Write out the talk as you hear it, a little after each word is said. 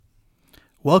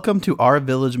Welcome to Our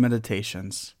Village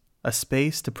Meditations, a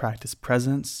space to practice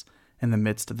presence in the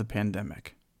midst of the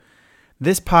pandemic.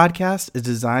 This podcast is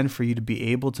designed for you to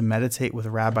be able to meditate with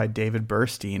Rabbi David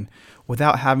Burstein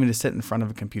without having to sit in front of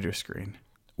a computer screen.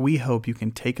 We hope you can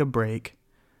take a break,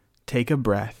 take a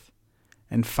breath,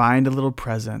 and find a little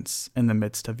presence in the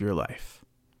midst of your life.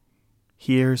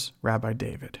 Here's Rabbi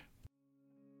David.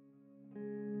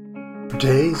 For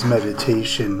today's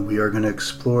meditation, we are going to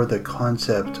explore the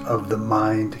concept of the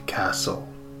mind castle.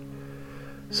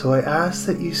 So I ask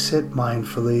that you sit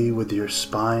mindfully with your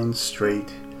spine straight,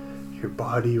 your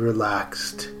body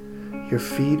relaxed, your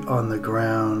feet on the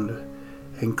ground,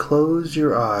 and close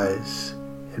your eyes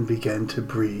and begin to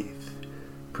breathe.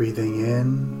 Breathing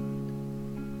in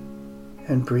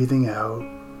and breathing out.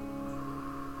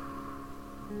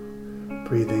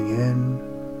 Breathing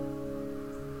in.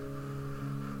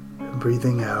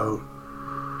 Breathing out,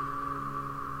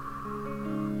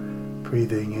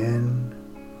 breathing in,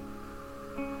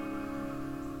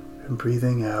 and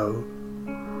breathing out.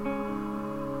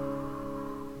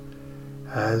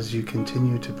 As you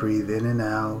continue to breathe in and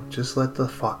out, just let the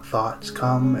thoughts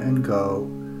come and go,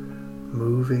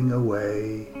 moving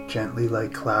away gently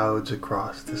like clouds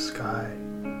across the sky.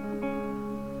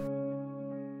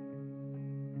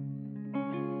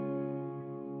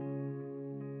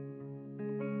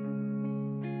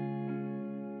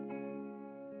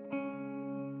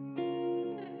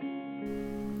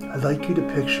 I'd like you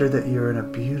to picture that you're in a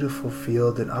beautiful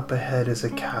field and up ahead is a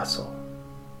castle.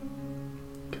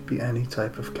 It could be any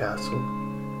type of castle.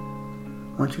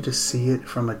 I want you to see it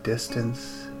from a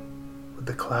distance with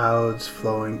the clouds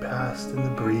flowing past and the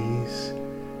breeze.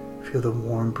 Feel the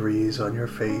warm breeze on your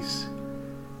face.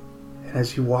 And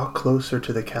as you walk closer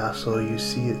to the castle, you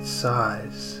see its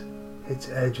size, its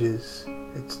edges,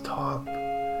 its top,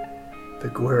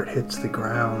 where it hits the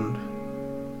ground.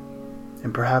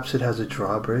 And perhaps it has a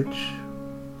drawbridge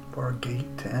or a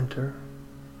gate to enter.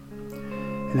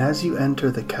 And as you enter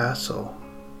the castle,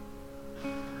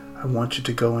 I want you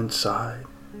to go inside.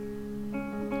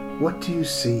 What do you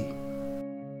see?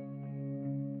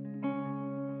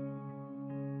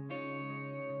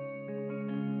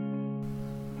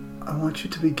 I want you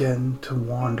to begin to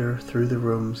wander through the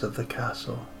rooms of the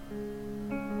castle,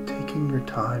 taking your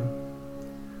time,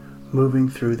 moving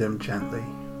through them gently.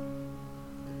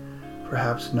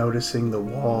 Perhaps noticing the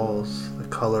walls, the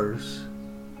colors,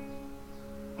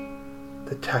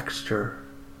 the texture.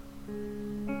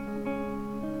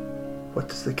 What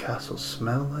does the castle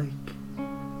smell like?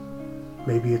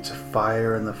 Maybe it's a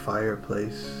fire in the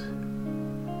fireplace.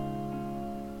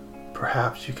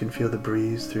 Perhaps you can feel the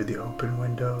breeze through the open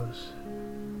windows.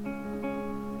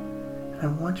 And I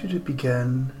want you to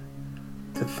begin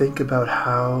to think about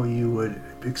how you would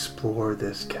explore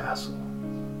this castle.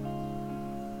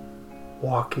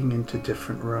 Walking into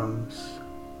different rooms,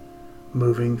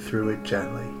 moving through it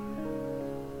gently.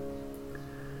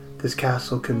 This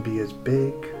castle can be as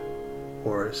big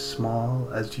or as small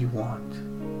as you want.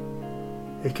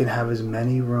 It can have as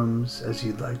many rooms as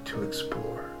you'd like to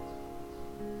explore.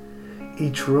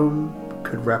 Each room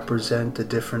could represent a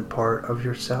different part of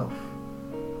yourself.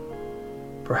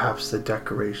 Perhaps the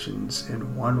decorations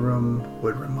in one room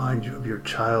would remind you of your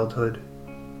childhood.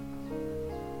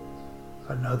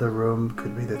 Another room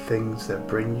could be the things that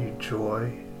bring you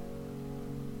joy.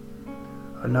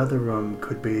 Another room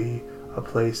could be a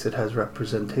place that has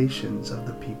representations of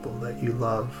the people that you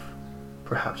love,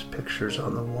 perhaps pictures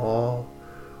on the wall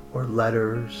or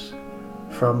letters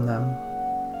from them.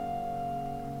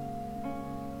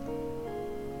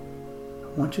 I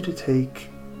want you to take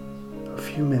a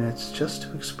few minutes just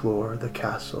to explore the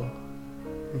castle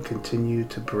and continue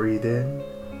to breathe in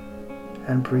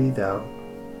and breathe out.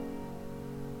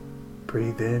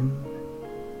 Breathe in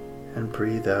and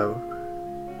breathe out.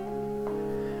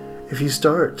 If you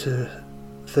start to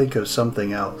think of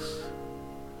something else,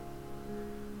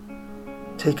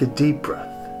 take a deep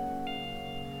breath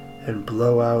and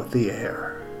blow out the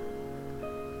air.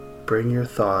 Bring your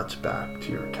thoughts back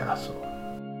to your castle.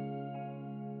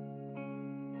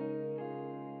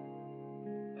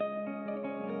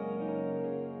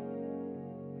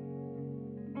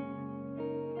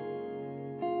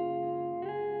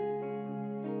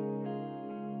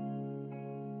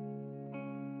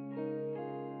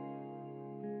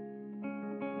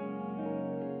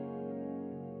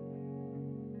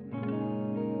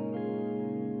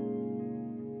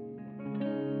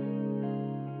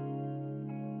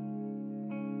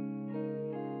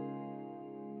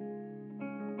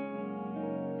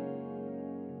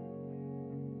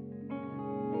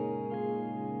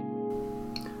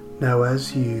 Now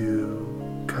as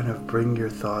you kind of bring your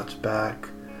thoughts back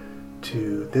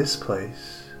to this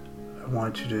place, I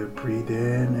want you to breathe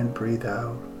in and breathe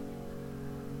out.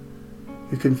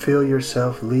 You can feel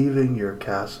yourself leaving your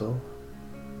castle,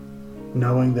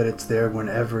 knowing that it's there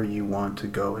whenever you want to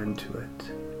go into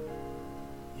it.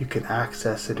 You can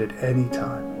access it at any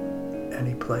time,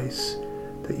 any place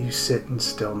that you sit in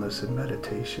stillness and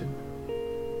meditation.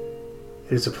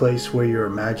 It is a place where your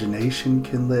imagination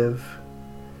can live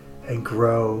and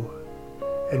grow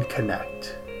and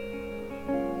connect.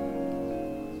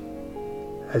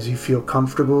 As you feel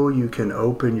comfortable, you can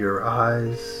open your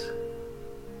eyes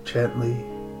gently.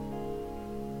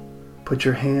 Put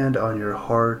your hand on your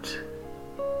heart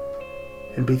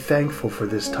and be thankful for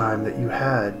this time that you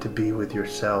had to be with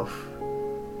yourself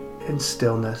in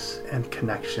stillness and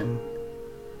connection,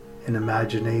 in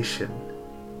imagination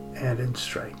and in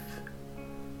strength.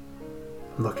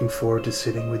 I'm looking forward to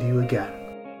sitting with you again.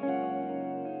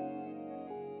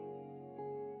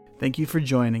 Thank you for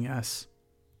joining us.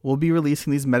 We'll be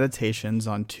releasing these meditations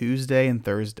on Tuesday and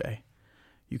Thursday.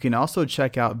 You can also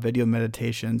check out video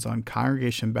meditations on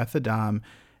Congregation Beth Adam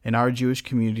and our Jewish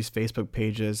community's Facebook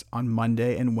pages on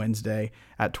Monday and Wednesday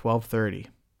at 12:30.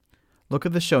 Look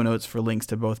at the show notes for links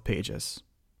to both pages.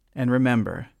 And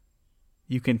remember,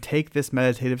 you can take this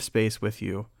meditative space with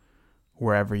you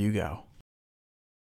wherever you go.